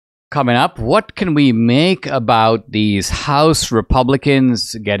Coming up, what can we make about these House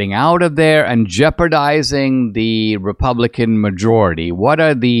Republicans getting out of there and jeopardizing the Republican majority? What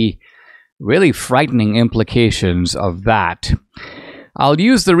are the really frightening implications of that? I'll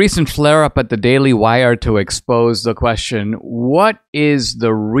use the recent flare-up at the Daily Wire to expose the question, what is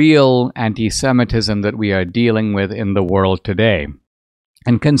the real anti-Semitism that we are dealing with in the world today?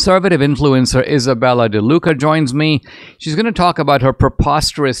 And conservative influencer Isabella DeLuca joins me. She's going to talk about her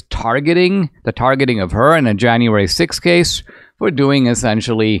preposterous targeting, the targeting of her in a January 6th case for doing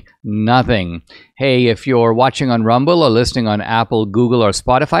essentially nothing. Hey, if you're watching on Rumble or listening on Apple, Google, or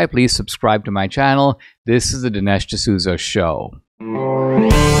Spotify, please subscribe to my channel. This is the Dinesh D'Souza Show.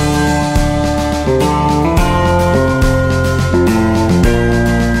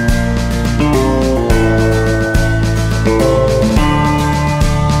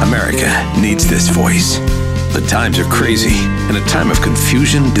 Needs this voice. The times are crazy. In a time of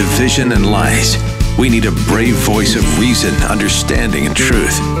confusion, division, and lies, we need a brave voice of reason, understanding, and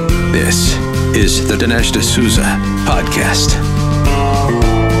truth. This is the Dinesh D'Souza Podcast.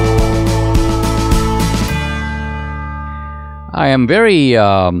 I am very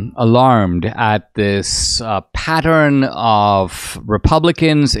alarmed at this pattern of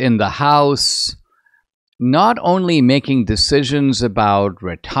Republicans in the House not only making decisions about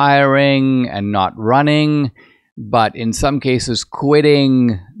retiring and not running, but in some cases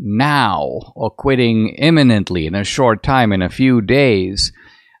quitting now or quitting imminently in a short time, in a few days,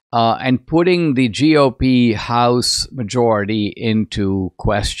 and putting the GOP House majority into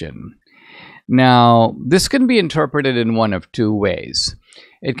question. Now, this can be interpreted in one of two ways.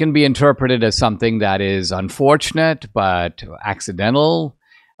 It can be interpreted as something that is unfortunate but accidental.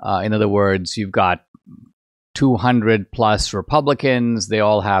 In other words, you've got 200 plus Republicans. They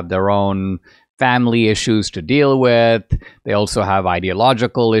all have their own family issues to deal with. They also have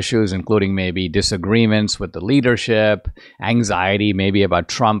ideological issues, including maybe disagreements with the leadership, anxiety maybe about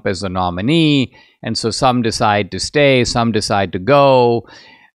Trump as the nominee. And so some decide to stay, some decide to go.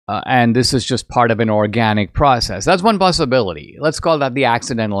 And this is just part of an organic process. That's one possibility. Let's call that the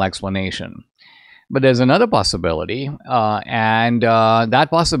accidental explanation. But there's another possibility. And that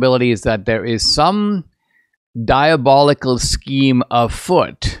possibility is that there is some diabolical scheme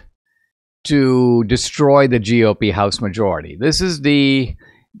afoot to destroy the GOP House majority. This is the,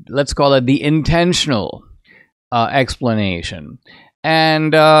 let's call it the intentional explanation.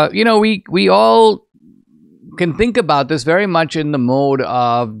 And, we all can think about this very much in the mode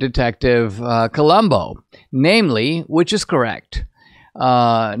of Detective Columbo, namely, which is correct.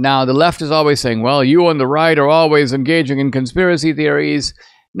 Now, the left is always saying, well, you on the right are always engaging in conspiracy theories.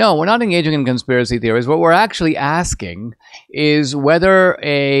 No, we're not engaging in conspiracy theories. What we're actually asking is whether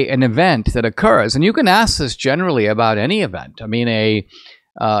an event that occurs, and you can ask this generally about any event. I mean, a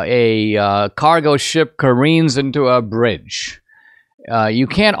cargo ship careens into a bridge. You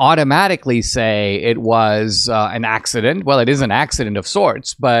can't automatically say it was an accident. Well, it is an accident of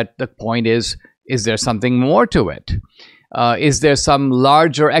sorts, but the point is there something more to it? Is there some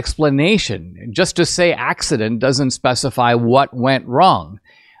larger explanation? Just to say accident doesn't specify what went wrong.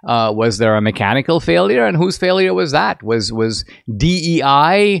 Was there a mechanical failure, and whose failure was that? Was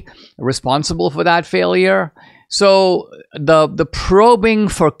DEI responsible for that failure? So the probing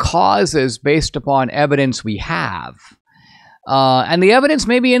for causes based upon evidence we have, and the evidence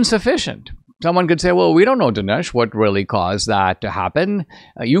may be insufficient. Someone could say, well, we don't know, Dinesh, what really caused that to happen.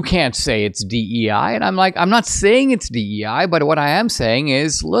 You can't say it's DEI. And I'm like, I'm not saying it's DEI, but what I am saying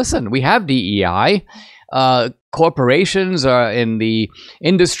is, listen, we have DEI. Corporations are in the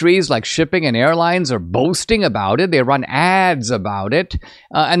industries like shipping and airlines are boasting about it. They run ads about it.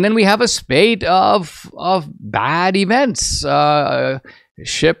 And then we have a spate of bad events.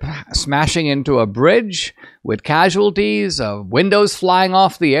 Ship smashing into a bridge with casualties, windows flying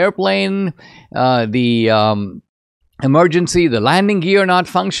off the airplane, the emergency, the landing gear not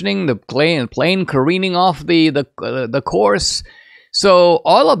functioning, the plane careening off the course. So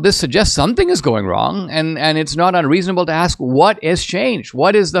all of this suggests something is going wrong, and it's not unreasonable to ask what has changed.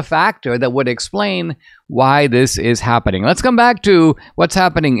 What is the factor that would explain why this is happening? Let's come back to what's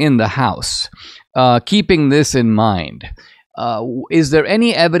happening in the House. Keeping this in mind, is there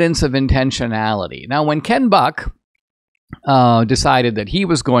any evidence of intentionality? Now, when Ken Buck decided that he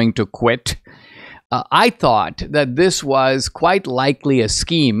was going to quit, I thought that this was quite likely a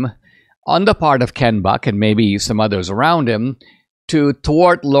scheme on the part of Ken Buck and maybe some others around him to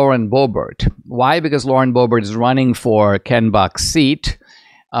thwart Lauren Boebert. Why? Because Lauren Boebert is running for Ken Buck's seat.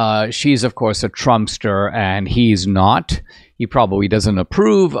 She's, of course, a Trumpster, and he's not. He probably doesn't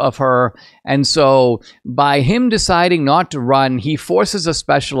approve of her. And so by him deciding not to run, he forces a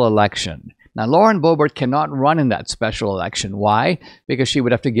special election. Now, Lauren Boebert cannot run in that special election. Why? Because she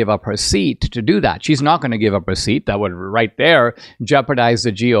would have to give up her seat to do that. She's not going to give up her seat. That would right there jeopardize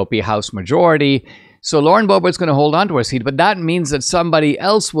the GOP House majority. So Lauren Boebert's going to hold on to her seat, but that means that somebody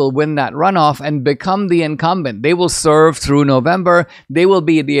else will win that runoff and become the incumbent. They will serve through November. They will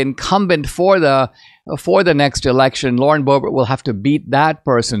be the incumbent for the next election. Lauren Boebert will have to beat that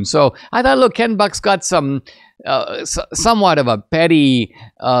person. So I thought, look, Ken Buck's got somewhat of a petty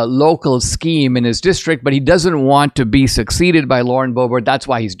local scheme in his district, but he doesn't want to be succeeded by Lauren Boebert. That's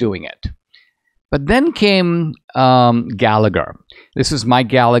why he's doing it. But then came Gallagher. This is Mike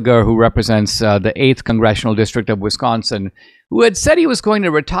Gallagher, who represents the 8th Congressional District of Wisconsin, who had said he was going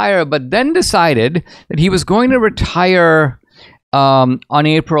to retire, but then decided that he was going to retire on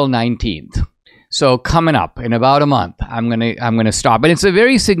April 19th. So coming up in about a month, I'm gonna stop. And it's a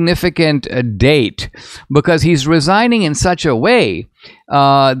very significant date because he's resigning in such a way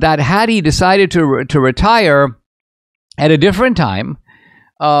that had he decided to retire at a different time,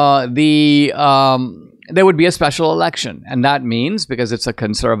 there would be a special election. And that means, because it's a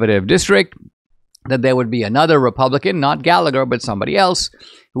conservative district, that there would be another Republican, not Gallagher, but somebody else,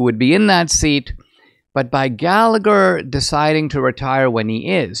 who would be in that seat. But by Gallagher deciding to retire when he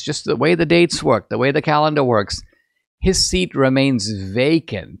is, just the way the dates work, the way the calendar works, his seat remains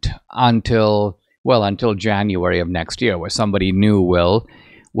vacant until January of next year, where somebody new will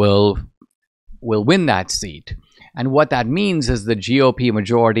win that seat. And what that means is the GOP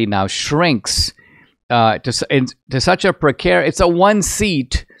majority now shrinks to such a precarious, it's a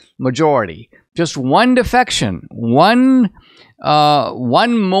one-seat majority. Just one defection, one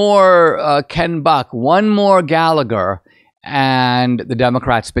more Ken Buck, one more Gallagher, and the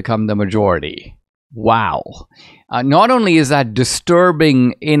Democrats become the majority. Wow. Not only is that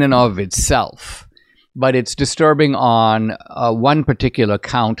disturbing in and of itself, but it's disturbing on one particular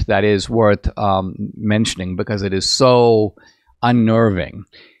count that is worth mentioning because it is so unnerving.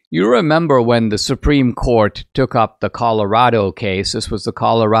 You remember when the Supreme Court took up the Colorado case. This was the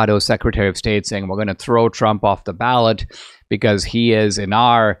Colorado Secretary of State saying, we're going to throw Trump off the ballot because he is, in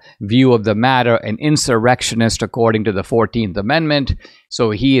our view of the matter, an insurrectionist according to the 14th Amendment.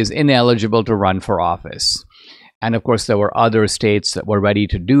 So he is ineligible to run for office. And of course, there were other states that were ready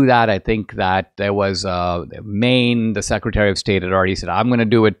to do that. I think that there was Maine, the Secretary of State had already said, I'm going to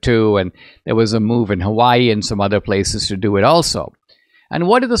do it too. And there was a move in Hawaii and some other places to do it also. And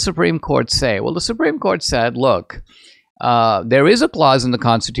what did the Supreme Court say? Well, the Supreme Court said, look, there is a clause in the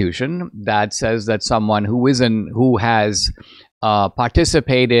Constitution that says that someone who has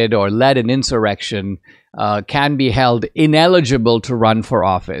participated or led an insurrection can be held ineligible to run for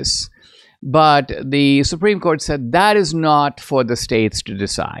office. But the Supreme Court said that is not for the states to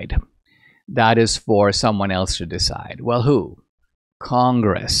decide. That is for someone else to decide. Well, who?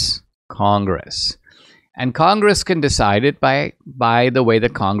 Congress. And Congress can decide it by the way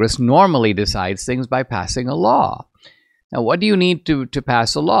that Congress normally decides things, by passing a law. Now, what do you need to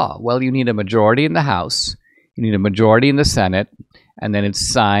pass a law? Well, you need a majority in the House, you need a majority in the Senate, and then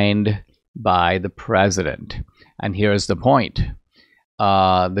it's signed by the president. And here's the point.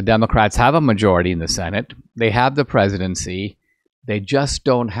 The Democrats have a majority in the Senate. They have the presidency. They just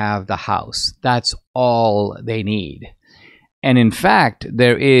don't have the House. That's all they need. And in fact,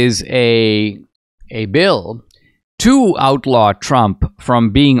 there is a bill to outlaw Trump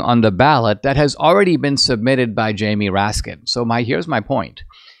from being on the ballot that has already been submitted by Jamie Raskin. So here's my point.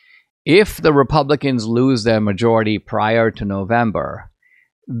 If the Republicans lose their majority prior to November,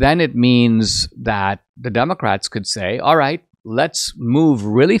 then it means that the Democrats could say, all right, let's move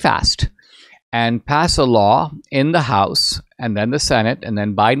really fast and pass a law in the House and then the Senate, and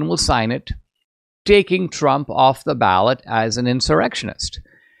then Biden will sign it, taking Trump off the ballot as an insurrectionist.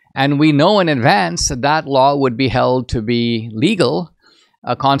 And we know in advance that that law would be held to be legal,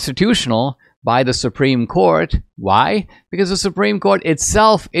 constitutional, by the Supreme Court. Why? Because the Supreme Court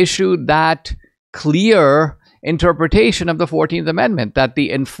itself issued that clear interpretation of the 14th Amendment, that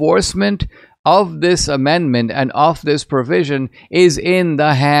the enforcement of this amendment and of this provision is in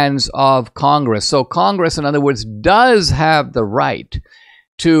the hands of Congress. So Congress, in other words, does have the right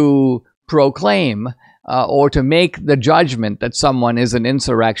to proclaim or to make the judgment that someone is an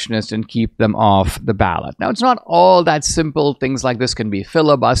insurrectionist and keep them off the ballot. Now, it's not all that simple. Things like this can be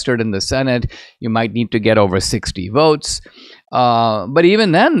filibustered in the Senate. You might need to get over 60 votes. But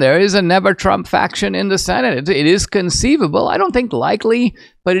even then, there is a never Trump faction in the Senate. It is conceivable. I don't think likely,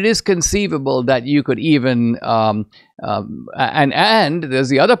 but it is conceivable that you could even, and there's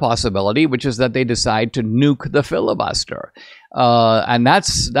the other possibility, which is that they decide to nuke the filibuster. And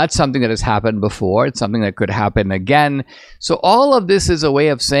that's something that has happened before. It's something that could happen again. So all of this is a way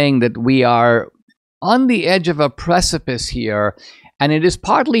of saying that we are on the edge of a precipice here. And it is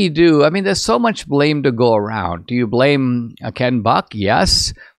partly due, I mean, there's so much blame to go around. Do you blame Ken Buck?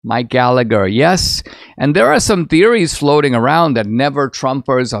 Yes. Mike Gallagher? Yes. And there are some theories floating around that never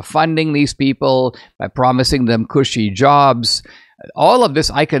Trumpers are funding these people by promising them cushy jobs. All of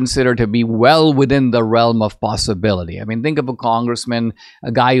this I consider to be well within the realm of possibility. I mean, think of a congressman,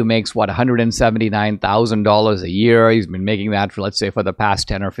 a guy who makes, what, $179,000 a year. He's been making that for, let's say, for the past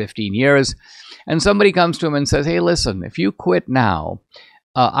 10 or 15 years. And somebody comes to him and says, hey, listen, if you quit now,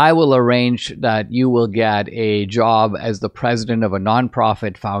 I will arrange that you will get a job as the president of a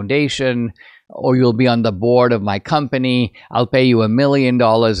nonprofit foundation, or you'll be on the board of my company. I'll pay you $1 million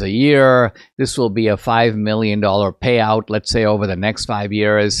a year. This will be a $5 million payout, let's say, over the next 5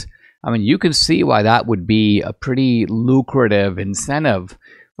 years. I mean, you can see why that would be a pretty lucrative incentive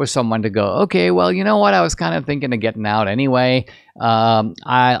for someone to go, okay, well, you know what? I was kind of thinking of getting out anyway.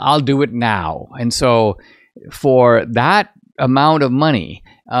 I'll do it now. And so for that amount of money,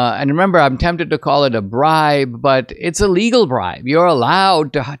 and remember, I'm tempted to call it a bribe, but it's a legal bribe. You're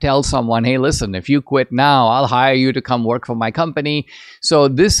allowed to tell someone, hey, listen, if you quit now, I'll hire you to come work for my company. So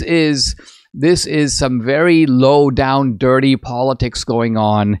this is some very low down, dirty politics going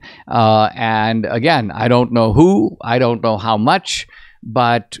on. And again, I don't know who, I don't know how much,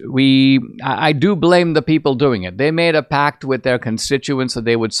 but I do blame the people doing it. They made a pact with their constituents that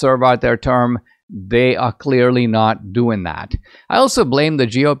they would serve out their term. They are clearly not doing that. I also blame the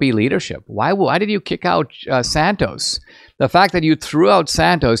GOP leadership. Why did you kick out Santos? The fact that you threw out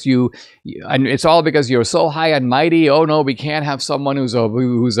Santos, and it's all because you're so high and mighty. Oh no, we can't have someone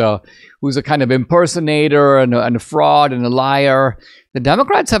who's a kind of impersonator and a fraud and a liar. The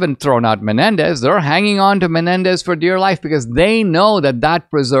Democrats haven't thrown out Menendez. They're hanging on to Menendez for dear life because they know that that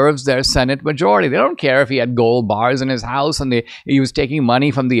preserves their Senate majority. They don't care if he had gold bars in his house and he was taking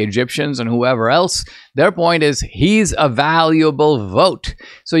money from the Egyptians and whoever else. Their point is he's a valuable vote.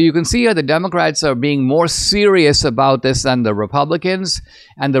 So you can see how the Democrats are being more serious about this than the Republicans.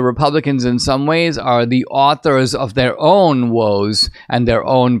 And the Republicans, in some ways, are the authors of their own woes and their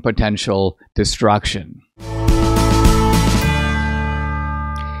own potential destruction.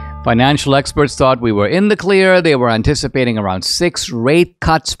 Financial experts thought we were in the clear. They were anticipating around 6 rate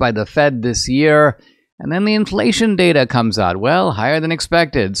cuts by the Fed this year. And then the inflation data comes out. Well, higher than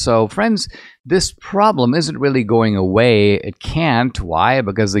expected. So, friends, this problem isn't really going away. It can't. Why?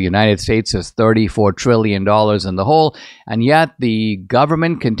 Because the United States is $34 trillion in the hole. And yet the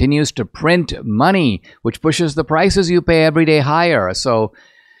government continues to print money, which pushes the prices you pay every day higher. So,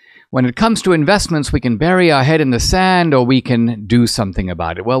 when it comes to investments, we can bury our head in the sand or we can do something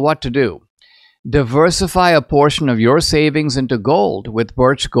about it. Well, what to do? Diversify a portion of your savings into gold with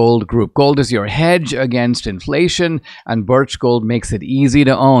Birch Gold Group. Gold is your hedge against inflation, and Birch Gold makes it easy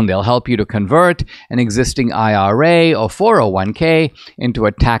to own. They'll help you to convert an existing IRA or 401k into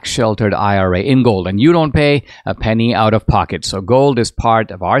a tax-sheltered IRA in gold, and you don't pay a penny out of pocket. So gold is part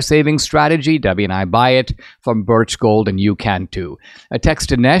of our savings strategy. Debbie and I buy it from Birch Gold, and you can too. A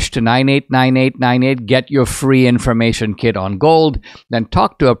text Dinesh to 989898. Get your free information kit on gold. Then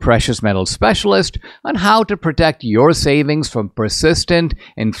talk to a precious metal specialist on how to protect your savings from persistent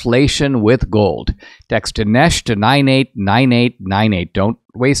inflation with gold. Text Dinesh to 989898. Don't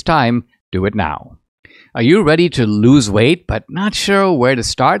waste time. Do it now. Are you ready to lose weight but not sure where to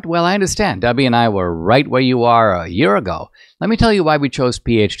start? Well, I understand. Debbie and I were right where you are a year ago. Let me tell you why we chose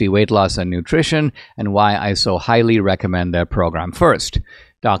PhD Weight Loss and Nutrition and why I so highly recommend their program. First,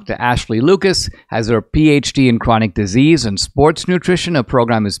 Dr. Ashley Lucas has her PhD in chronic disease and sports nutrition. Her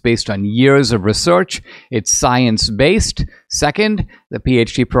program is based on years of research. It's science-based. Second, the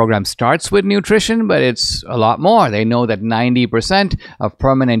PhD program starts with nutrition, but it's a lot more. They know that 90% of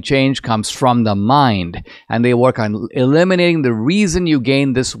permanent change comes from the mind, and they work on eliminating the reason you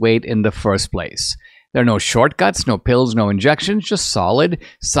gained this weight in the first place. There are no shortcuts, no pills, no injections, just solid,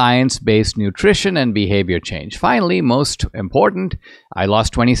 science-based nutrition and behavior change. Finally, most important, I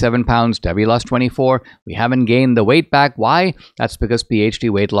lost 27 pounds, Debbie lost 24. We haven't gained the weight back. Why? That's because PhD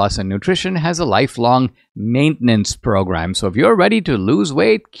Weight Loss and Nutrition has a lifelong maintenance program. So if you're ready to lose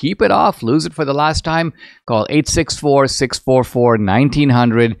weight, keep it off, lose it for the last time, call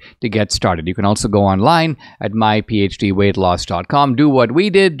 864-644-1900 to get started. You can also go online at myphdweightloss.com. Do what we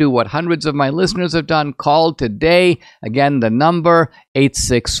did, do what hundreds of my listeners have done. done, call today. Again, the number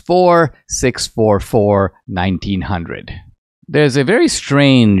 864-644-1900. There's a very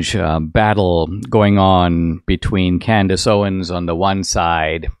strange battle going on between Candace Owens on the one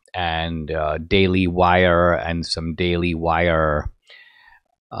side and Daily Wire and some Daily Wire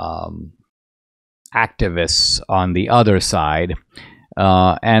activists on the other side.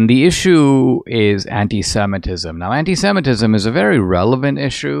 And the issue is anti-Semitism. Now, anti-Semitism is a very relevant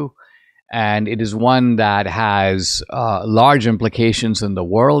issue, and it is one that has large implications in the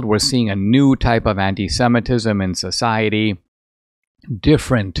world. We're seeing a new type of anti-Semitism in society,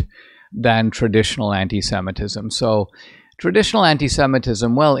 different than traditional anti-Semitism. So traditional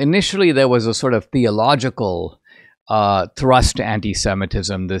anti-Semitism, well, initially there was a sort of theological thrust to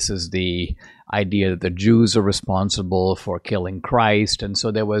anti-Semitism. This is the idea that the Jews are responsible for killing Christ. And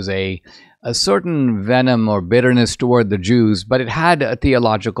so there was a certain venom or bitterness toward the Jews, but it had a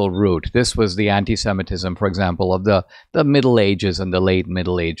theological root. This was the anti-Semitism, for example, of the Middle Ages and the late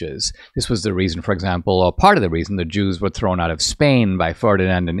Middle Ages. This was the reason, for example, or part of the reason the Jews were thrown out of Spain by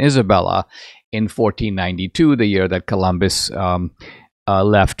Ferdinand and Isabella in 1492, the year that Columbus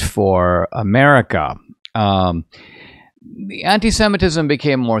left for America. The anti-Semitism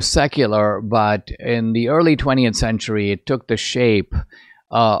became more secular, but in the early 20th century, it took the shape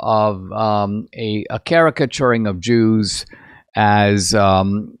of a caricaturing of Jews as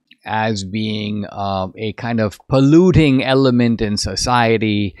being a kind of polluting element in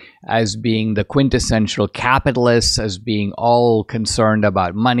society, as being the quintessential capitalists, as being all concerned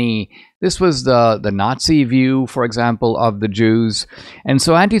about money. This was the Nazi view, for example, of the Jews. And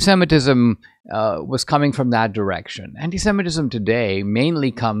so anti-Semitism was coming from that direction. Anti-Semitism today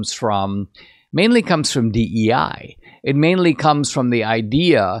mainly comes from DEI. It mainly comes from the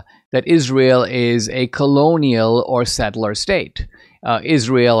idea that Israel is a colonial or settler state.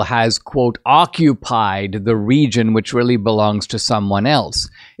 Israel has, quote, occupied the region which really belongs to someone else.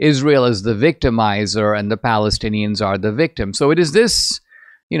 Israel is the victimizer and the Palestinians are the victim. So it is this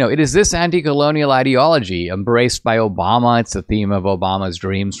anti-colonial ideology embraced by Obama. It's the theme of Obama's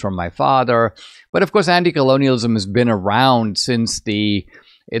Dreams from My Father. But of course, anti-colonialism has been around since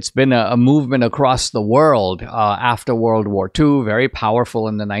it's been a movement across the world after World War II, very powerful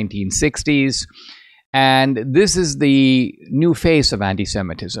in the 1960s. And this is the new face of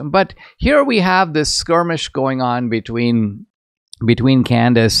anti-Semitism. But here we have this skirmish going on between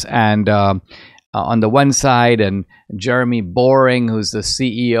Candace and on the one side, and Jeremy Boring, who's the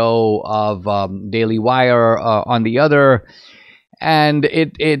CEO of Daily Wire, on the other. And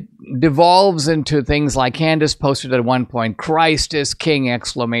it devolves into things like Candace posted at one point, "Christ is King!"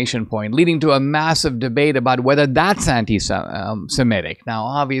 leading to a massive debate about whether that's anti-Semitic. Now,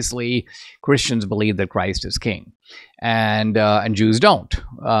 obviously, Christians believe that Christ is King, and Jews don't.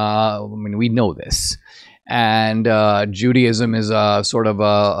 We know this. And Judaism is a sort of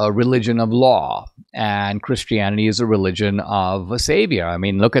a religion of law, and Christianity is a religion of a savior.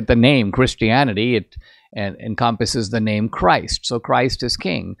 Look at the name Christianity. It encompasses the name Christ. So Christ is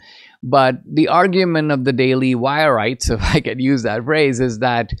King. But the argument of the Daily Wireites, if I could use that phrase, is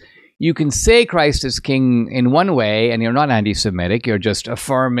that you can say Christ is King in one way, and you're not anti-Semitic. You're just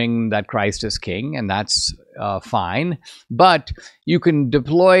affirming that Christ is King, and that's fine. But you can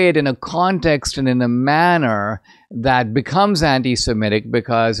deploy it in a context and in a manner that becomes anti-Semitic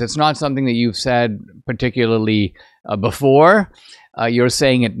because it's not something that you've said particularly before. You're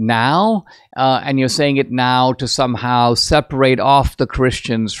saying it now, and you're saying it now to somehow separate off the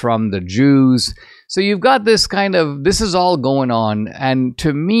Christians from the Jews. So you've got this this is all going on. And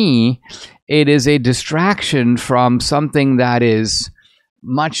to me, it is a distraction from something that is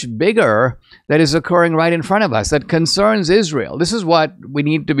much bigger that is occurring right in front of us, that concerns Israel. This is what we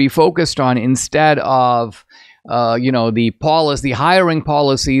need to be focused on instead of the hiring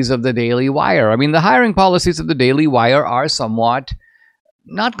policies of the Daily Wire. The hiring policies of the Daily Wire are somewhat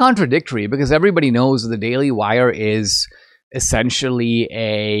not contradictory, because everybody knows that the Daily Wire is essentially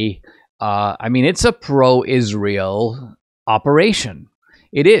it's a pro-Israel operation.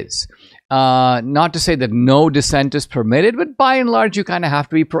 It is. Not to say that no dissent is permitted, but by and large, you kind of have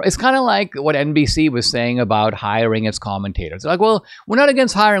to be pro. It's kind of like what NBC was saying about hiring its commentators. They're like, well, we're not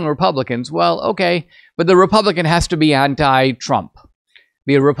against hiring Republicans. Well, okay, but the Republican has to be anti-Trump.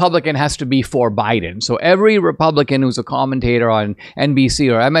 the Republican has to be for Biden. So every Republican who's a commentator on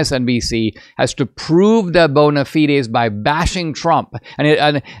NBC or MSNBC has to prove their bona fides by bashing Trump.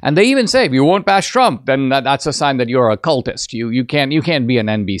 And they even say, if you won't bash Trump, then that's a sign that you're a cultist. You can't be an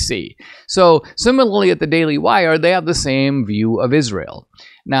NBC. So similarly at the Daily Wire, they have the same view of Israel.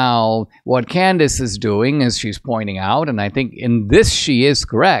 Now, what Candace is doing is she's pointing out, and I think in this she is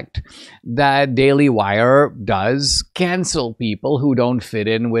correct, that Daily Wire does cancel people who don't fit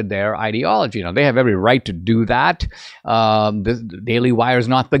in with their ideology. Now, they have every right to do that. The Daily Wire is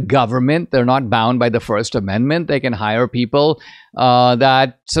not the government. They're not bound by the First Amendment. They can hire people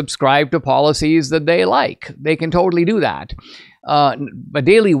that subscribe to policies that they like. They can totally do that. But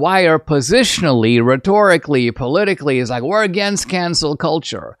Daily Wire positionally, rhetorically, politically is like, we're against cancel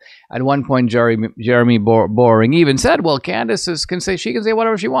culture. At one point, Jeremy Boring even said, well, Candace she can say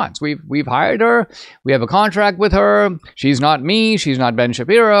whatever she wants. We've hired her. We have a contract with her. She's not me. She's not Ben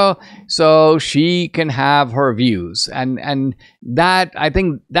Shapiro. So she can have her views. And that, I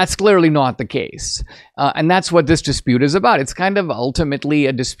think that's clearly not the case. And that's what this dispute is about. It's kind of ultimately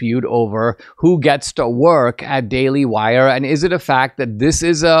a dispute over who gets to work at Daily Wire. And is it a fact that this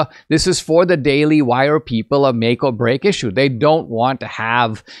is for the Daily Wire people a make or break issue? They don't want to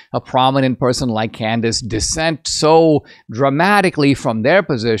have a prominent person like Candace dissent so dramatically from their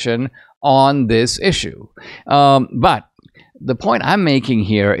position on this issue. But the point I'm making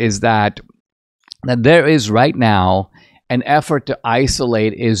here is that there is right now an effort to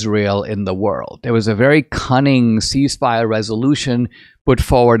isolate Israel in the world. There was a very cunning ceasefire resolution put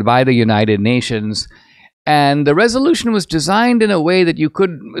forward by the United Nations, and the resolution was designed in a way that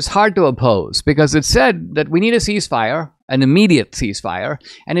it's hard to oppose, because it said that we need a ceasefire, an immediate ceasefire,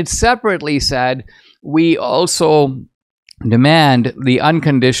 and it separately said we also demand the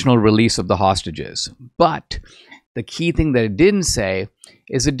unconditional release of the hostages. But the key thing that it didn't say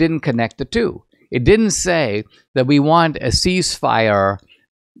is it didn't connect the two. It didn't say that we want a ceasefire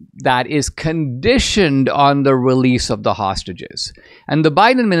that is conditioned on the release of the hostages. And the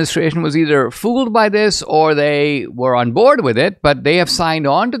Biden administration was either fooled by this or they were on board with it, but they have signed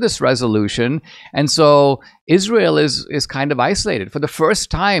on to this resolution. And so Israel is kind of isolated. For the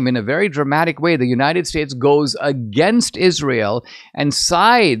first time in a very dramatic way, the United States goes against Israel and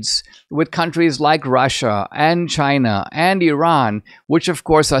sides with countries like Russia and China and Iran, which of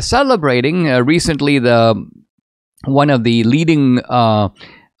course are celebrating. Recently, one of the leading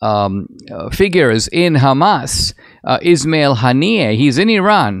figures in Hamas, Ismail Haniyeh, he's in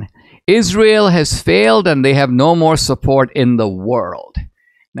Iran. Israel has failed and they have no more support in the world.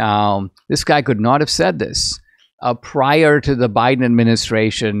 Now, this guy could not have said this prior to the Biden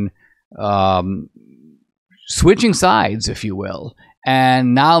administration switching sides, if you will,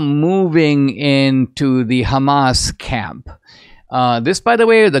 and now moving into the Hamas camp. This, by the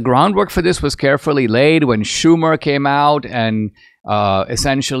way, the groundwork for this was carefully laid when Schumer came out and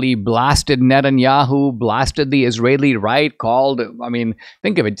essentially blasted Netanyahu, blasted the Israeli right,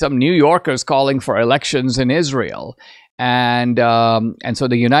 think of it, some New Yorkers calling for elections in Israel. And so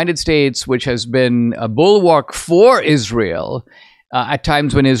the United States, which has been a bulwark for Israel, at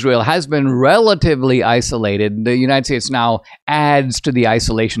times when Israel has been relatively isolated, the United States now adds to the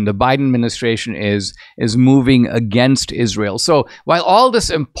isolation. The Biden administration is moving against Israel. So while all this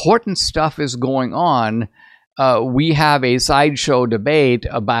important stuff is going on, we have a sideshow debate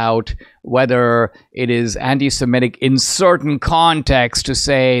about whether it is anti-Semitic in certain contexts to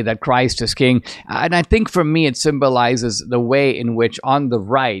say that Christ is king. And I think for me, it symbolizes the way in which on the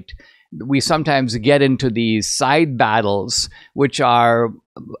right, we sometimes get into these side battles, which are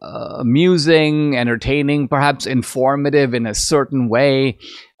amusing, entertaining, perhaps informative in a certain way,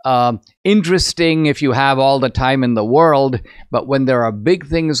 interesting if you have all the time in the world. But when there are big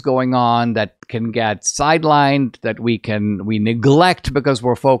things going on that can get sidelined, that we neglect because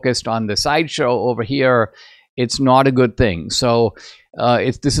we're focused on the sideshow over here, it's not a good thing. So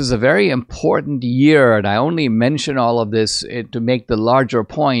this is a very important year, and I only mention all of this to make the larger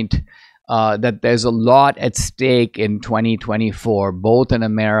point that there's a lot at stake in 2024, both in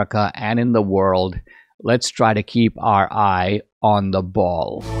America and in the world. Let's try to keep our eye on the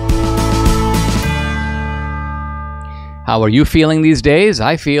ball. How are you feeling these days?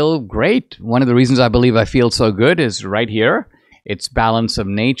 I feel great. One of the reasons I believe I feel so good is right here. It's Balance of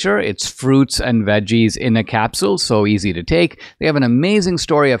Nature. It's fruits and veggies in a capsule, so easy to take. They have an amazing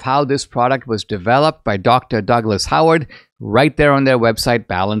story of how this product was developed by Dr. Douglas Howard right there on their website,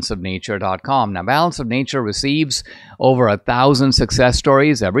 balanceofnature.com. Now, Balance of Nature receives over 1,000 success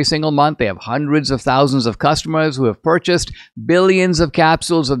stories every single month. They have hundreds of thousands of customers who have purchased billions of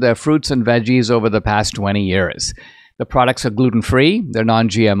capsules of their fruits and veggies over the past 20 years. The products are gluten-free, they're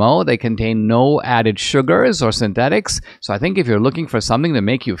non-GMO, they contain no added sugars or synthetics. So I think if you're looking for something to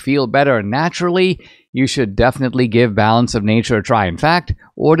make you feel better naturally, you should definitely give Balance of Nature a try. In fact,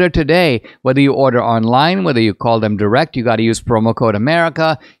 order today. Whether you order online, whether you call them direct, you got to use promo code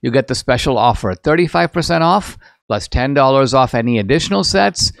America. You get the special offer, 35% off, plus $10 off any additional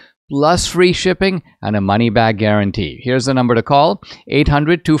sets, plus free shipping and a money-back guarantee. Here's the number to call,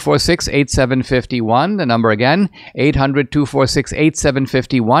 800-246-8751. The number again,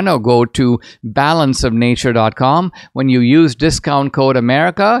 800-246-8751, or go to balanceofnature.com. When you use discount code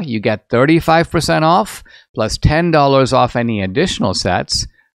America, you get 35% off, plus $10 off any additional sets,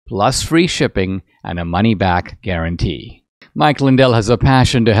 plus free shipping and a money-back guarantee. Mike Lindell has a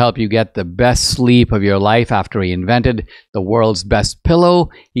passion to help you get the best sleep of your life. After he invented the world's best pillow,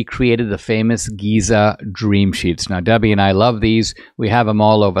 he created the famous Giza Dream Sheets. Now, Debbie and I love these. We have them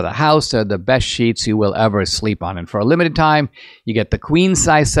all over the house. They're the best sheets you will ever sleep on. And for a limited time, you get the queen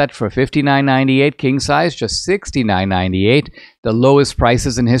size set for $59.98, king size just $69.98. The lowest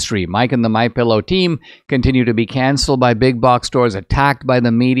prices in history. Mike and the MyPillow team continue to be canceled by big box stores, attacked by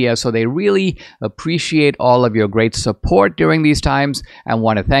the media, so they really appreciate all of your great support during these times and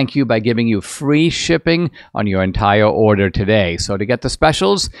want to thank you by giving you free shipping on your entire order today. So to get the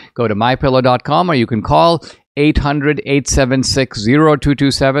specials, go to mypillow.com, or you can call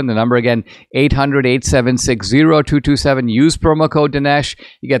 800-876-0227. The number again, 800-876-0227. Use promo code Dinesh.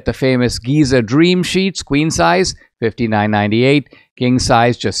 You get the famous Giza Dream Sheets, queen size, $59.98. King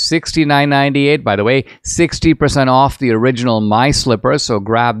size, just $69.98. By the way, 60% off the original My Slippers, so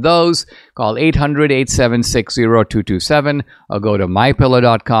grab those. Call 800-876-0227 or go to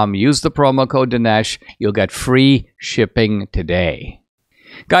mypillow.com. Use the promo code Dinesh. You'll get free shipping today.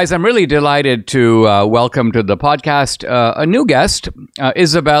 Guys, I'm really delighted to welcome to the podcast a new guest,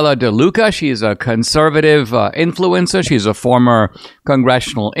 Isabella DeLuca. She's a conservative influencer. She's a former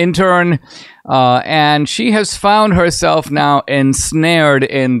congressional intern. And she has found herself now ensnared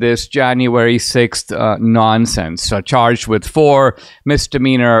in this January 6th nonsense, charged with 4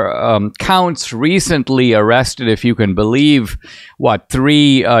 misdemeanor counts, recently arrested, if you can believe,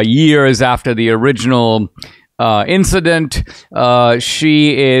 3 years after the original incident.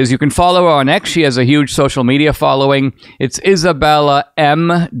 She is, you can follow her on X. She has a huge social media following. It's Isabella M.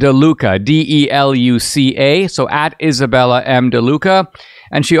 DeLuca, DELUCA. So at Isabella M. DeLuca.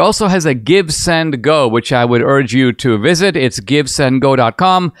 And she also has a Give, Send, Go, which I would urge you to visit. It's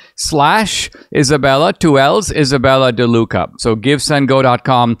givesendgo.com/Isabella, 2 L's, Isabella DeLuca. So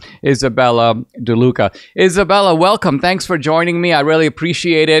givesendgo.com, Isabella DeLuca. Isabella, welcome. Thanks for joining me. I really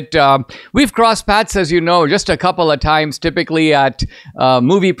appreciate it. We've crossed paths, as you know, just a couple of times, typically at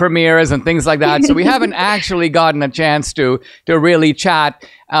movie premieres and things like that. So we haven't actually gotten a chance to really chat.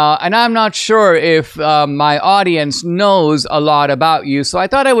 And I'm not sure if my audience knows a lot about you, so I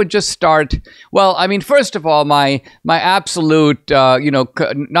thought I would just start. Well, I mean, first of all, my absolute,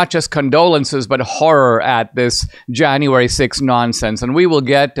 not just condolences, but horror at this January 6th nonsense, and we will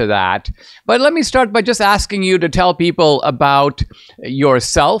get to that. But let me start by just asking you to tell people about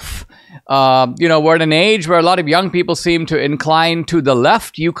yourself. We're at an age where a lot of young people seem to incline to the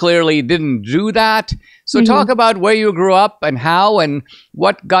left. You clearly didn't do that. So talk about where you grew up and how and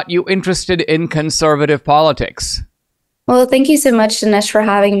what got you interested in conservative politics. Well, thank you so much, Dinesh, for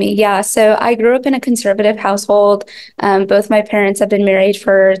having me. Yeah, so I grew up in a conservative household. Both my parents have been married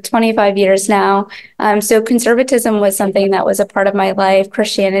for 25 years now. So conservatism was something that was a part of my life.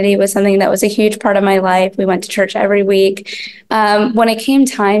 Christianity was something that was a huge part of my life. We went to church every week. When it came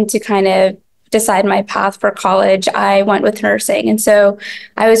time to kind of decide my path for college, I went with nursing. And so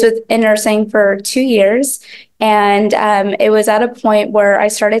I was in nursing for 2 years. And it was at a point where I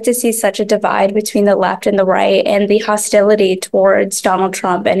started to see such a divide between the left and the right and the hostility towards Donald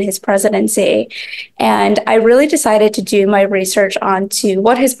Trump and his presidency. And I really decided to do my research onto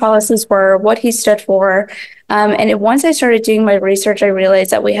what his policies were, what he stood for. Once I started doing my research, I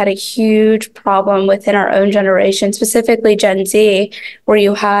realized that we had a huge problem within our own generation, specifically Gen Z, where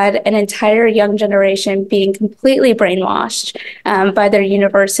you had an entire young generation being completely brainwashed by their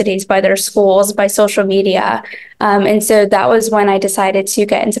universities, by their schools, by social media. And so that was when I decided to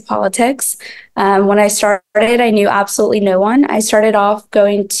get into politics. When I started, I knew absolutely no one. I started off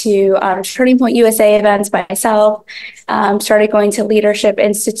going to Turning Point USA events by myself, started going to Leadership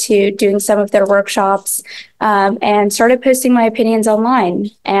Institute, doing some of their workshops, and started posting my opinions online.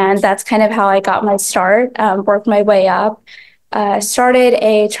 And that's kind of how I got my start, worked my way up. Started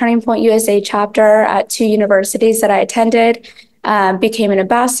a Turning Point USA chapter at 2 universities that I attended. Became an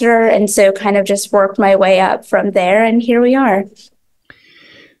ambassador, and so kind of just worked my way up from there, and here we are.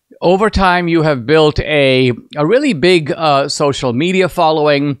 over time, you have built a really big social media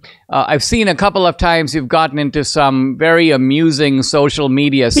following. I've seen a couple of times you've gotten into some very amusing social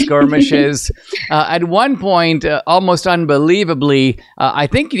media skirmishes. At one point, almost unbelievably, I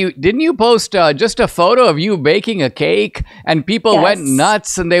think didn't you post just a photo of you baking a cake, and people Yes. went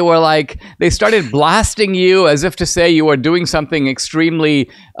nuts, and they started blasting you as if to say you were doing something extremely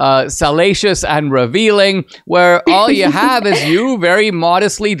salacious and revealing, where all you have is you very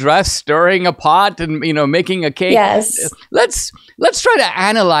modestly dressed, stirring a pot and making a cake. Yes. Let's try to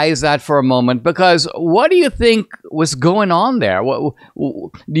analyze that for a moment, because what do you think was going on there?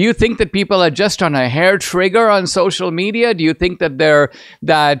 Do you think that people are just on a hair trigger on social media? Do you think that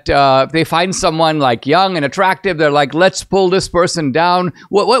they find someone like young and attractive, they're like, let's pull this person down?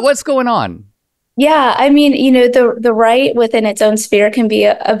 What's going on? Yeah, I mean, the right within its own sphere can be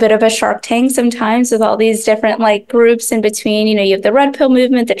a bit of a Shark Tank sometimes, with all these different like groups in between. You have the red pill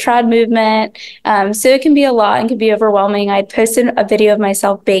movement, the trad movement. So it can be a lot and can be overwhelming. I posted a video of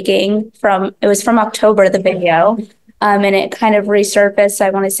myself baking it was from October, the video. And it kind of resurfaced, I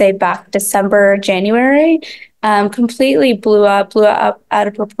want to say back December, January. Completely blew up out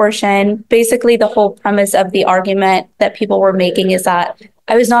of proportion. Basically, the whole premise of the argument that people were making is that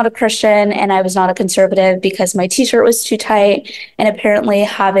I was not a Christian and I was not a conservative because my t-shirt was too tight. And apparently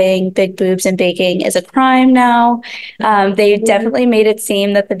having big boobs and baking is a crime now. They definitely made it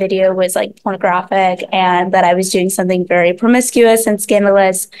seem that the video was like pornographic and that I was doing something very promiscuous and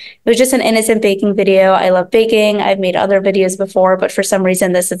scandalous. It was just an innocent baking video. I love baking. I've made other videos before, but for some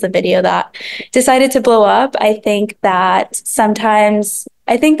reason, this is the video that decided to blow up. I think that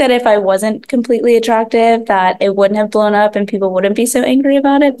if I wasn't completely attractive, that it wouldn't have blown up and people wouldn't be so angry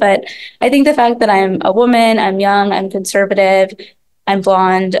about it. But I think the fact that I'm a woman, I'm young, I'm conservative, I'm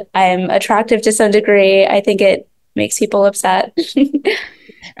blonde, I'm attractive to some degree, I think it makes people upset.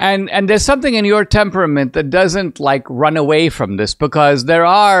 And there's something in your temperament that doesn't like run away from this, because there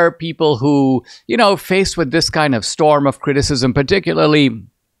are people who, faced with this kind of storm of criticism, particularly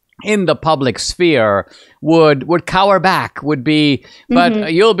in the public sphere, would cower back,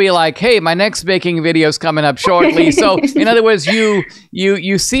 but you'll be like, hey, my next baking video is coming up shortly. So in other words,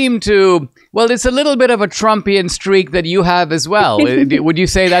 you seem to, well, it's a little bit of a Trumpian streak that you have as well. Would you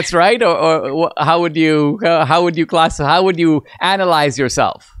say that's right? Or how would you analyze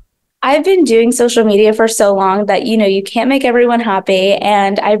yourself? I've been doing social media for so long that, you can't make everyone happy.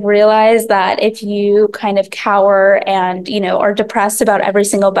 And I've realized that if you kind of cower and, are depressed about every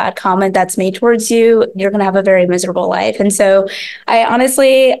single bad comment that's made towards you, you're going to have a very miserable life. And so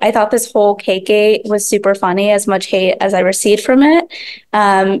I thought this whole cake was super funny, as much hate as I received from it.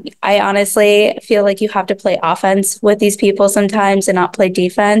 I honestly feel like you have to play offense with these people sometimes and not play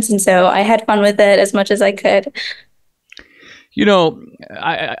defense. And so I had fun with it as much as I could.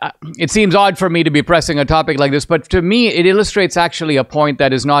 It seems odd for me to be pressing a topic like this, but to me, it illustrates actually a point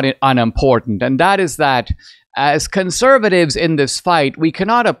that is not unimportant. And that is that as conservatives in this fight, we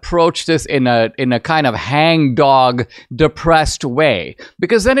cannot approach this in a kind of hangdog, depressed way,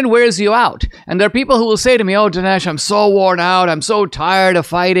 because then it wears you out. And there are people who will say to me, oh, Dinesh, I'm so worn out. I'm so tired of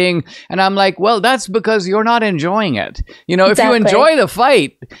fighting. And I'm like, well, that's because you're not enjoying it. If you enjoy the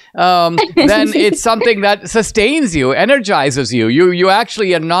fight, then it's something that sustains you, energizes you. You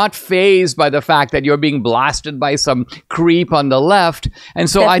actually are not fazed by the fact that you're being blasted by some creep on the left. And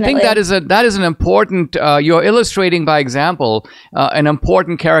so I think that is an important, you're illustrating by example an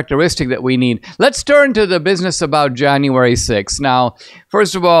important characteristic that we need. Let's turn to the business about January 6th. Now,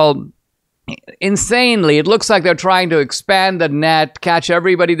 first of all, insanely, it looks like they're trying to expand the net, catch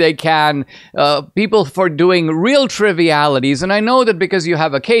everybody they can, people for doing real trivialities. And I know that because you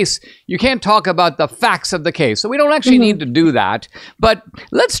have a case, you can't talk about the facts of the case. So we don't actually need to do that. But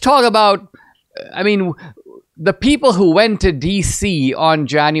let's talk about, the people who went to D.C. on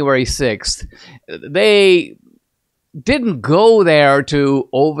January 6th, they didn't go there to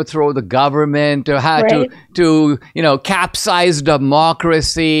overthrow the government, to capsize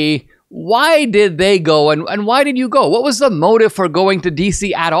democracy. Why did they go, and why did you go? What was the motive for going to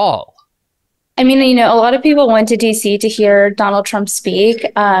D.C. at all? I mean, a lot of people went to DC to hear Donald Trump speak.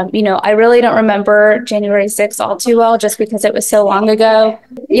 I really don't remember January 6th all too well, just because it was so long ago.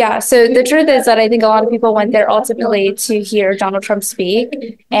 Yeah. So the truth is that I think a lot of people went there ultimately to hear Donald Trump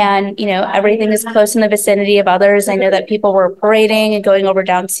speak. And, everything is close in the vicinity of others. I know that people were parading and going over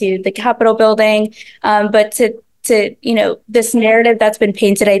down to the Capitol building. But to this narrative that's been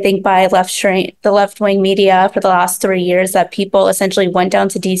painted, I think, by the left-wing media for the last 3 years, that people essentially went down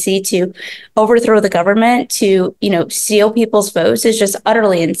to DC to overthrow the government, to, steal people's votes, is just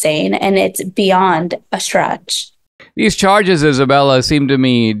utterly insane. And it's beyond a stretch. These charges, Isabella, seem to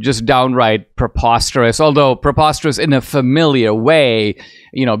me just downright preposterous, although preposterous in a familiar way.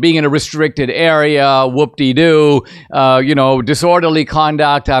 You know, being in a restricted area, whoop-de-doo, disorderly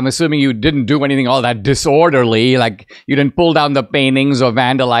conduct. I'm assuming you didn't do anything all that disorderly, like you didn't pull down the paintings or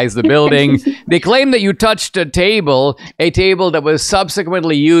vandalize the building. They claim that you touched a table that was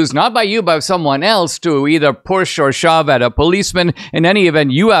subsequently used, not by you, by someone else, to either push or shove at a policeman. In any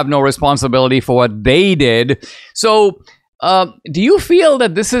event, you have no responsibility for what they did. So, do you feel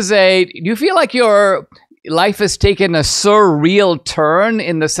that do you feel like your life has taken a surreal turn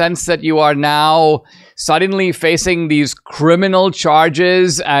in the sense that you are now suddenly facing these criminal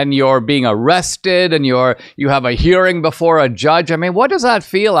charges and you're being arrested and you have a hearing before a judge? I mean, what does that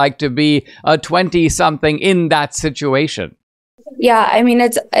feel like to be a 20-something in that situation? Yeah, I mean,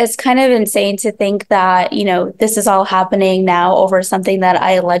 it's kind of insane to think that, this is all happening now over something that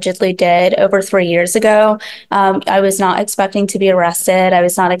I allegedly did over 3 years ago. I was not expecting to be arrested. I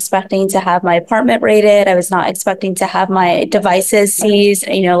was not expecting to have my apartment raided. I was not expecting to have my devices seized.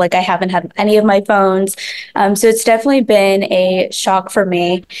 Like I haven't had any of my phones. So it's definitely been a shock for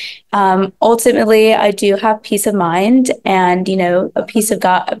me. Ultimately, I do have peace of mind and, a peace of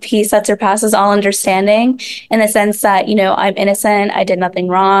God, a peace that surpasses all understanding, in the sense that, I'm innocent. I did nothing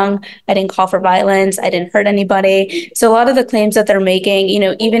wrong. I didn't call for violence. I didn't hurt anybody. So a lot of the claims that they're making,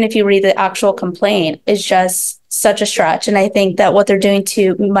 even if you read the actual complaint, is just such a stretch. And I think that what they're doing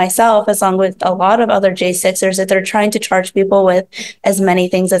to myself, along with a lot of other J6ers, is that they're trying to charge people with as many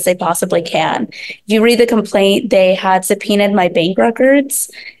things as they possibly can. If you read the complaint, they had subpoenaed my bank records.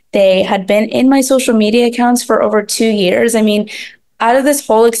 They had been in my social media accounts for over 2 years. I mean, out of this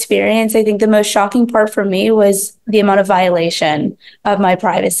whole experience, I think the most shocking part for me was the amount of violation of my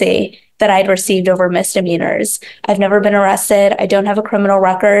privacy that I'd received over misdemeanors. I've never been arrested. I don't have a criminal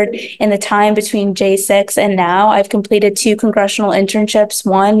record. In the time between J6 and now, I've completed 2 congressional internships,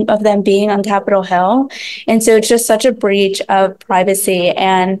 one of them being on Capitol Hill. And so it's just such a breach of privacy.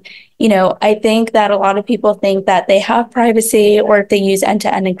 And I think that a lot of people think that they have privacy, or if they use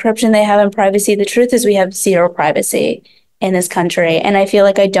end-to-end encryption, they have privacy. The truth is we have zero privacy in this country. And I feel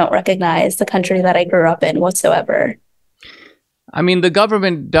like I don't recognize the country that I grew up in whatsoever. I mean, the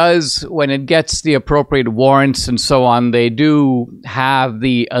government does, when it gets the appropriate warrants and so on, they do have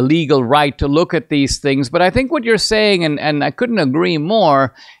the legal right to look at these things. But I think what you're saying, and I couldn't agree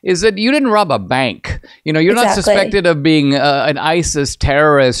more, is that you didn't rob a bank. You're Exactly. not suspected of being an ISIS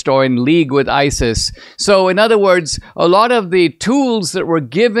terrorist or in league with ISIS. So in other words, a lot of the tools that were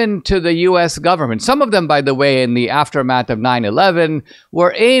given to the U.S. government, some of them, by the way, in the aftermath of 9/11,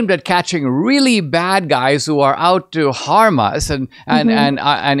 were aimed at catching really bad guys who are out to harm us and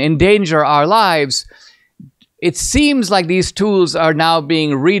endanger our lives. It seems like these tools are now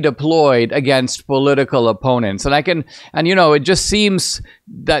being redeployed against political opponents. And it just seems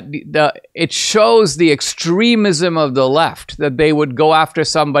that it shows the extremism of the left, that they would go after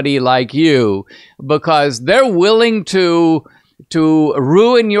somebody like you because they're willing to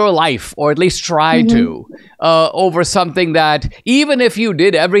ruin your life, or at least try to, over something that, even if you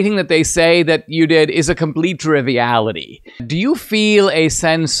did everything that they say that you did, is a complete triviality. Do you feel a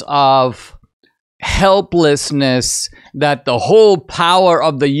sense of helplessness that the whole power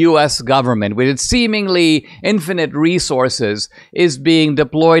of the U.S. government, with its seemingly infinite resources, is being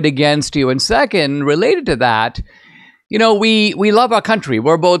deployed against you? And second, related to that, we love our country.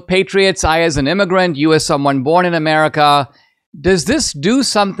 We're both patriots. I as an immigrant, you as someone born in America. Does this do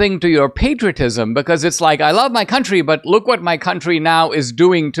something to your patriotism? Because it's like, I love my country, but look what my country now is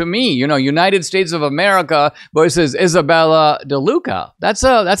doing to me. United States of America versus Isabella DeLuca. That's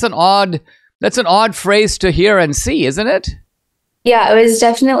an odd phrase to hear and see, isn't it? Yeah, it was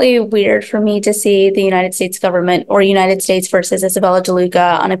definitely weird for me to see the United States government, or United States versus Isabella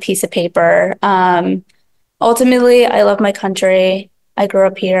DeLuca, on a piece of paper. Ultimately, I love my country. I grew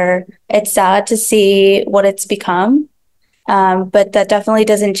up here. It's sad to see what it's become. But that definitely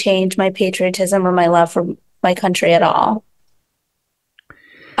doesn't change my patriotism or my love for my country at all.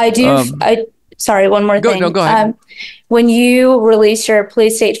 Sorry, one more thing. No, go ahead. When you release your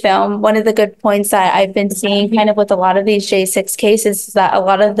police state film, one of the good points that I've been seeing kind of with a lot of these J6 cases is that a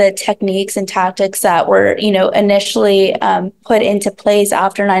lot of the techniques and tactics that were, initially put into place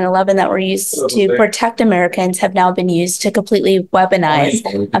after 9/11 that were used to protect Americans have now been used to completely weaponize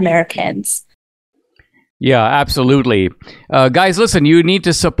Americans. Yeah, absolutely. Guys, listen, you need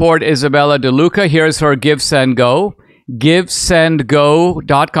to support Isabella DeLuca. Here's her Give, Send, Go.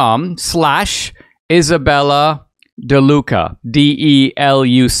 GiveSendGo.com/Isabella DeLuca,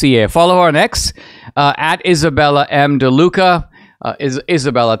 DELUCA. Follow her on X at Isabella M. DeLuca.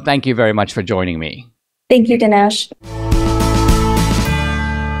 Isabella, thank you very much for joining me. Thank you, Dinesh.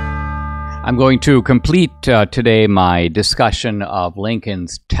 I'm going to complete today my discussion of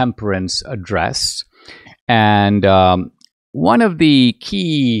Lincoln's temperance address. And one of the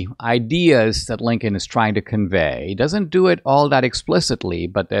key ideas that Lincoln is trying to convey, he doesn't do it all that explicitly,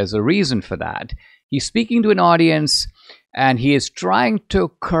 but there's a reason for that. He's speaking to an audience, and he is trying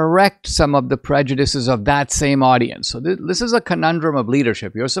to correct some of the prejudices of that same audience. So this is a conundrum of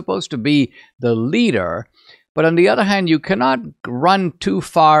leadership. You're supposed to be the leader, but on the other hand, you cannot run too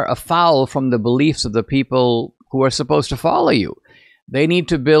far afoul from the beliefs of the people who are supposed to follow you. They need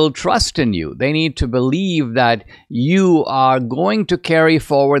to build trust in you. They need to believe that you are going to carry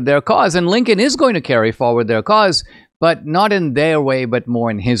forward their cause. And Lincoln is going to carry forward their cause, but not in their way, but more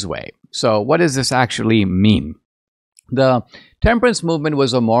in his way. So what does this actually mean? The temperance movement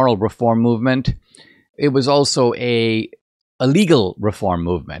was a moral reform movement. It was also a legal reform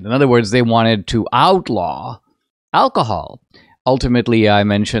movement. In other words, they wanted to outlaw alcohol. Ultimately, I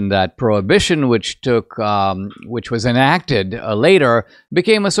mentioned that prohibition, which was enacted later,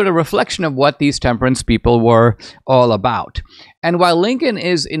 became a sort of reflection of what these temperance people were all about. And while Lincoln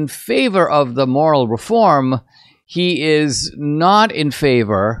is in favor of the moral reform, he is not in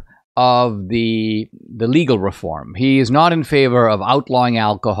favor of the legal reform. He is not in favor of outlawing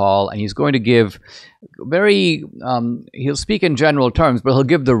alcohol, and he's going to give he'll speak in general terms, but he'll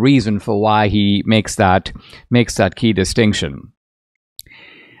give the reason for why he makes that key distinction.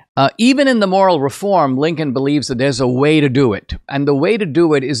 Even in the moral reform, Lincoln believes that there's a way to do it. And the way to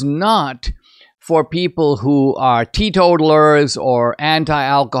do it is not for people who are teetotalers or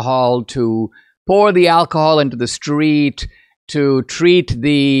anti-alcohol to pour the alcohol into the street, to treat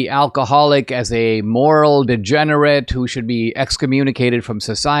the alcoholic as a moral degenerate who should be excommunicated from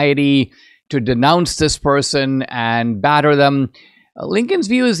society, to denounce this person and batter them. Lincoln's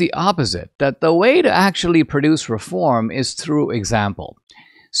view is the opposite, that the way to actually produce reform is through example.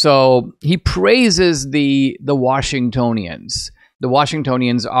 So he praises the Washingtonians. The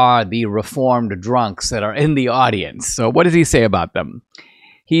Washingtonians are the reformed drunks that are in the audience. So what does he say about them?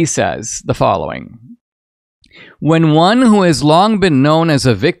 He says the following: when one who has long been known as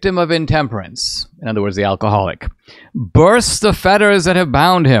a victim of intemperance, in other words, the alcoholic, bursts the fetters that have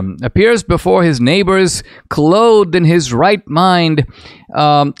bound him, appears before his neighbors, clothed and in his right mind,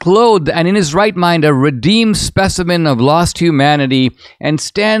 a redeemed specimen of lost humanity, and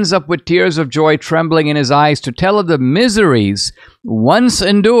stands up with tears of joy trembling in his eyes to tell of the miseries once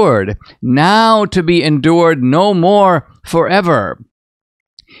endured, now to be endured no more forever.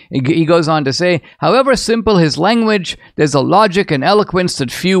 He goes on to say, however simple his language, there's a logic and eloquence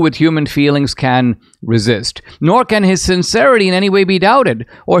that few with human feelings can resist. Nor can his sincerity in any way be doubted,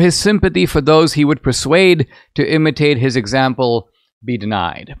 or his sympathy for those he would persuade to imitate his example be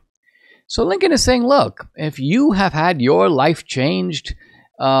denied. So Lincoln is saying, look, if you have had your life changed,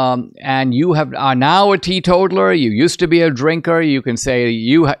 and you are now a teetotaler, you used to be a drinker, you can say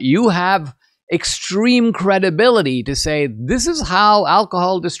you have extreme credibility to say, this is how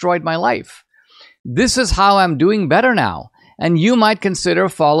alcohol destroyed my life. This is how I'm doing better now. And you might consider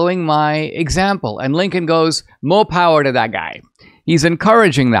following my example. And Lincoln goes, more power to that guy. He's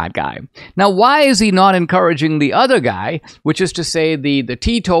encouraging that guy. Now, why is he not encouraging the other guy, which is to say the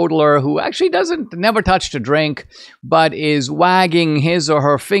teetotaler who actually never touched a drink, but is wagging his or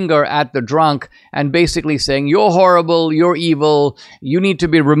her finger at the drunk and basically saying, you're horrible, you're evil, you need to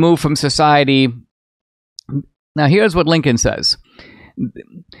be removed from society. Now, here's what Lincoln says.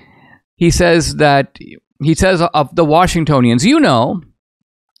 He says of the Washingtonians, you know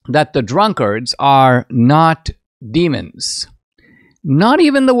that the drunkards are not demons. Not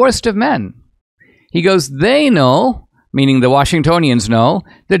even the worst of men. He goes, they know, meaning the Washingtonians know,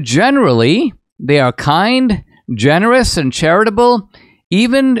 that generally they are kind, generous, and charitable,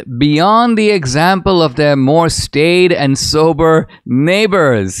 even beyond the example of their more staid and sober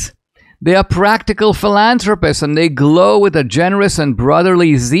neighbors. They are practical philanthropists, and they glow with a generous and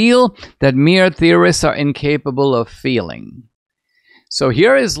brotherly zeal that mere theorists are incapable of feeling. So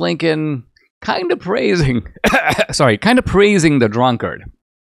here is Lincoln kind of praising the drunkard.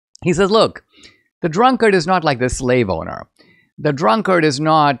 He says, look, the drunkard is not like the slave owner. The drunkard is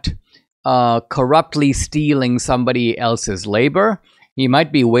not corruptly stealing somebody else's labor. He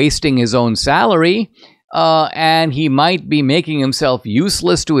might be wasting his own salary, and he might be making himself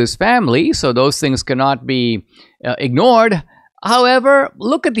useless to his family, so those things cannot be ignored. However,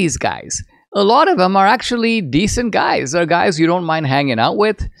 look at these guys. A lot of them are actually decent guys. They're guys you don't mind hanging out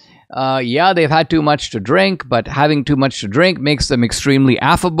with. Yeah, they've had too much to drink, but having too much to drink makes them extremely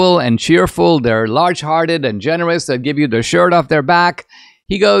affable and cheerful. They're large-hearted and generous. They'll give you the shirt off their back.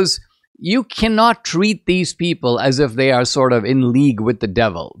 He goes, you cannot treat these people as if they are sort of in league with the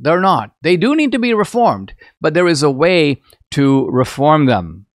devil. They're not. They do need to be reformed, but there is a way to reform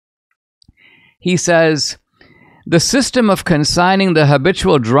them. He says, the system of consigning the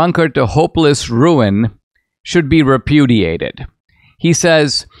habitual drunkard to hopeless ruin should be repudiated. He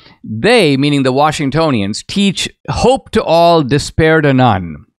says, they, meaning the Washingtonians, teach hope to all, despair to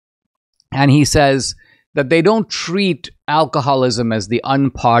none. And he says that they don't treat alcoholism as the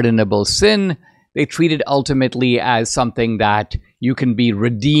unpardonable sin. They treat it ultimately as something that you can be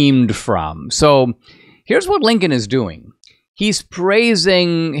redeemed from. So here's what Lincoln is doing. He's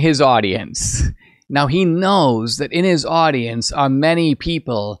praising his audience. Now, he knows that in his audience are many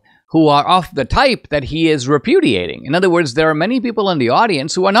people who are of the type that he is repudiating. In other words, there are many people in the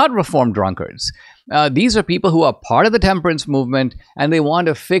audience who are not reformed drunkards. These are people who are part of the temperance movement, and they want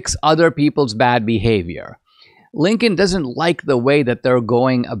to fix other people's bad behavior. Lincoln doesn't like the way that they're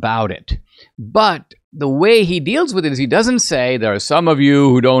going about it. But the way he deals with it is he doesn't say, there are some of you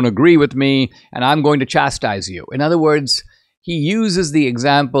who don't agree with me, and I'm going to chastise you. In other words, he uses the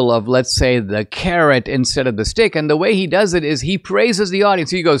example of, let's say, the carrot instead of the stick. And the way he does it is he praises the audience.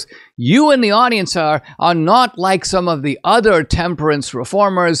 He goes, you in the audience are not like some of the other temperance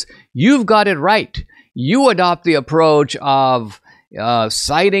reformers. You've got it right. You adopt the approach of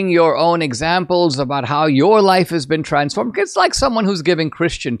citing your own examples about how your life has been transformed. It's like someone who's giving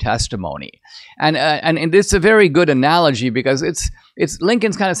Christian testimony. And it's a very good analogy because it's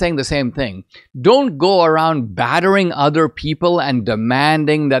Lincoln's kind of saying the same thing. Don't go around battering other people and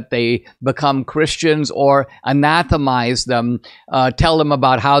demanding that they become Christians or anathemize them, tell them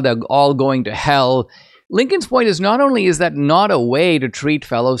about how they're all going to hell. Lincoln's point is not only is that not a way to treat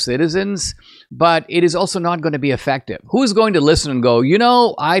fellow citizens, but it is also not going to be effective. Who's going to listen and go, you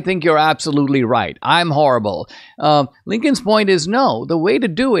know, I think you're absolutely right. I'm horrible. Lincoln's point is no. The way to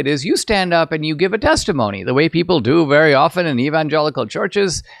do it is you stand up and you give a testimony. The way people do very often in evangelical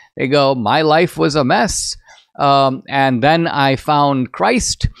churches, they go, my life was a mess. And then I found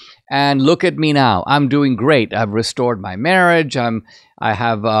Christ. And look at me now. I'm doing great. I've restored my marriage. I've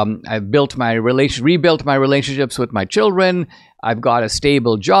rebuilt my relationships with my children. I've got a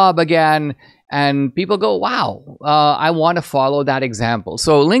stable job again. And people go, wow, I want to follow that example.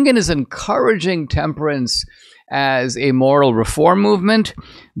 So Lincoln is encouraging temperance as a moral reform movement,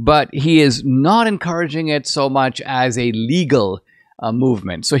 but he is not encouraging it so much as a legal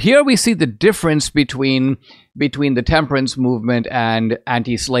movement. So here we see the difference between the temperance movement and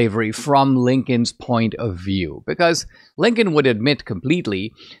anti-slavery from Lincoln's point of view. Because Lincoln would admit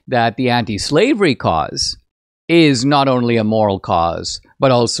completely that the anti-slavery cause is not only a moral cause,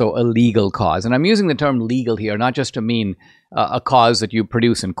 but also a legal cause. And I'm using the term legal here, not just to mean a cause that you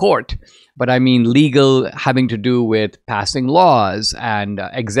produce in court, but I mean legal having to do with passing laws and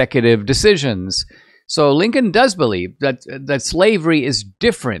executive decisions. So Lincoln does believe that slavery is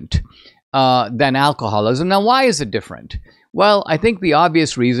different than alcoholism. Now, why is it different? Well, I think the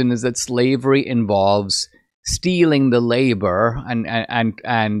obvious reason is that slavery involves stealing the labor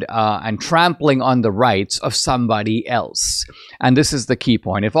and trampling on the rights of somebody else. And this is the key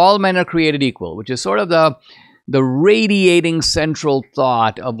point. If all men are created equal, which is sort of the radiating central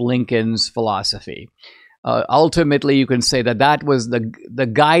thought of Lincoln's philosophy. Ultimately, you can say that was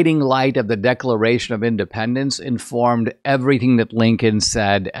the guiding light of the Declaration of Independence, informed everything that Lincoln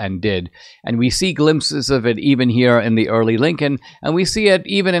said and did. And we see glimpses of it even here in the early Lincoln, and we see it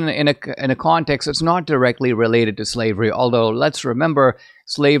even in a context that's not directly related to slavery, although let's remember,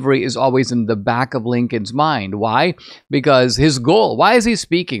 slavery is always in the back of Lincoln's mind. Why? Because his goal, why is he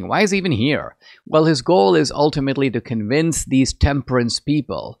speaking? Why is he even here? Well, his goal is ultimately to convince these temperance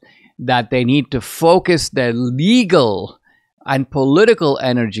people that they need to focus their legal and political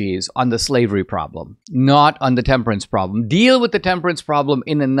energies on the slavery problem, not on the temperance problem. Deal with the temperance problem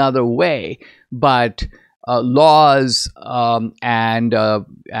in another way, but laws and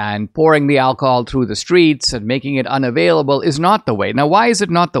pouring the alcohol through the streets and making it unavailable is not the way. Now, why is it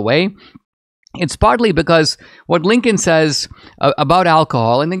not the way? It's partly because what Lincoln says about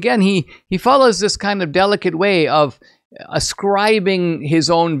alcohol, and again, he follows this kind of delicate way of ascribing his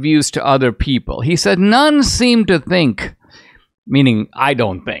own views to other people. He said, none seem to think, meaning I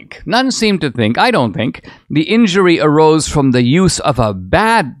don't think, none seem to think, I don't think, the injury arose from the use of a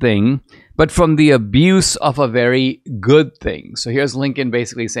bad thing, but from the abuse of a very good thing. So here's Lincoln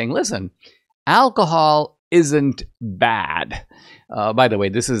basically saying, listen, alcohol isn't bad. By the way,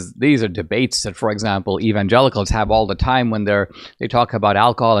 these are debates that, for example, evangelicals have all the time when they talk about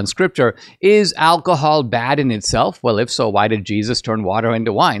alcohol in Scripture. Is alcohol bad in itself? Well, if so, why did Jesus turn water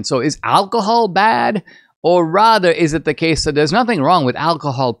into wine? So is alcohol bad, Or rather, is it the case that there's nothing wrong with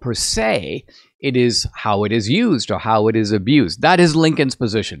alcohol per se? It is how it is used or how it is abused. That is Lincoln's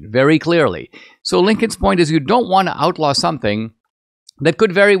position, very clearly. So Lincoln's point is you don't want to outlaw something that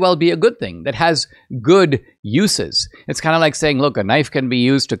could very well be a good thing, that has good uses. It's kind of like saying, look, a knife can be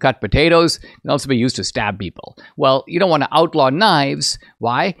used to cut potatoes, it can also be used to stab people. Well, you don't want to outlaw knives.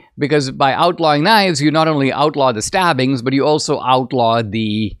 Why? Because by outlawing knives, you not only outlaw the stabbings, but you also outlaw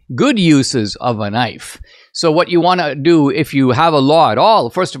the good uses of a knife. So what you want to do if you have a law at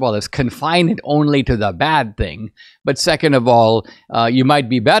all, first of all, is confine it only to the bad thing. But second of all, you might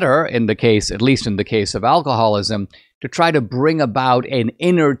be better in the case, at least in the case of alcoholism, to try to bring about an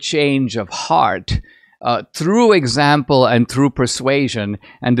inner change of heart through example and through persuasion.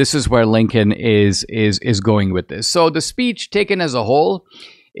 And this is where Lincoln is going with this. So the speech taken as a whole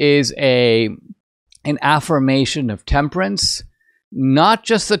is an affirmation of temperance, not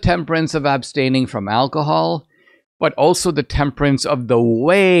just the temperance of abstaining from alcohol, but also the temperance of the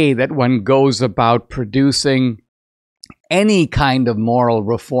way that one goes about producing any kind of moral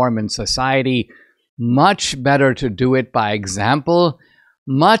reform in society. Much better to do it by example,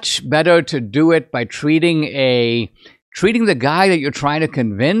 much better to do it by treating the guy that you're trying to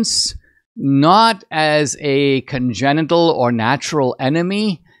convince not as a congenital or natural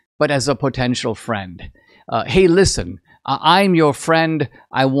enemy, but as a potential friend. Hey, listen, I'm your friend.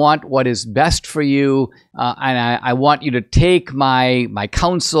 I want what is best for you, and I want you to take my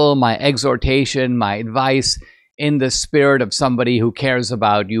counsel, my exhortation, my advice in the spirit of somebody who cares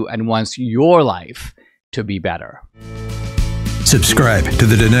about you and wants your life to be better. Subscribe to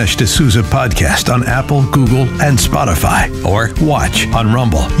the Dinesh D'Souza podcast on Apple, Google, and Spotify, or watch on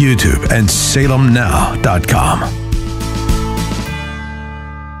Rumble, YouTube, and SalemNow.com.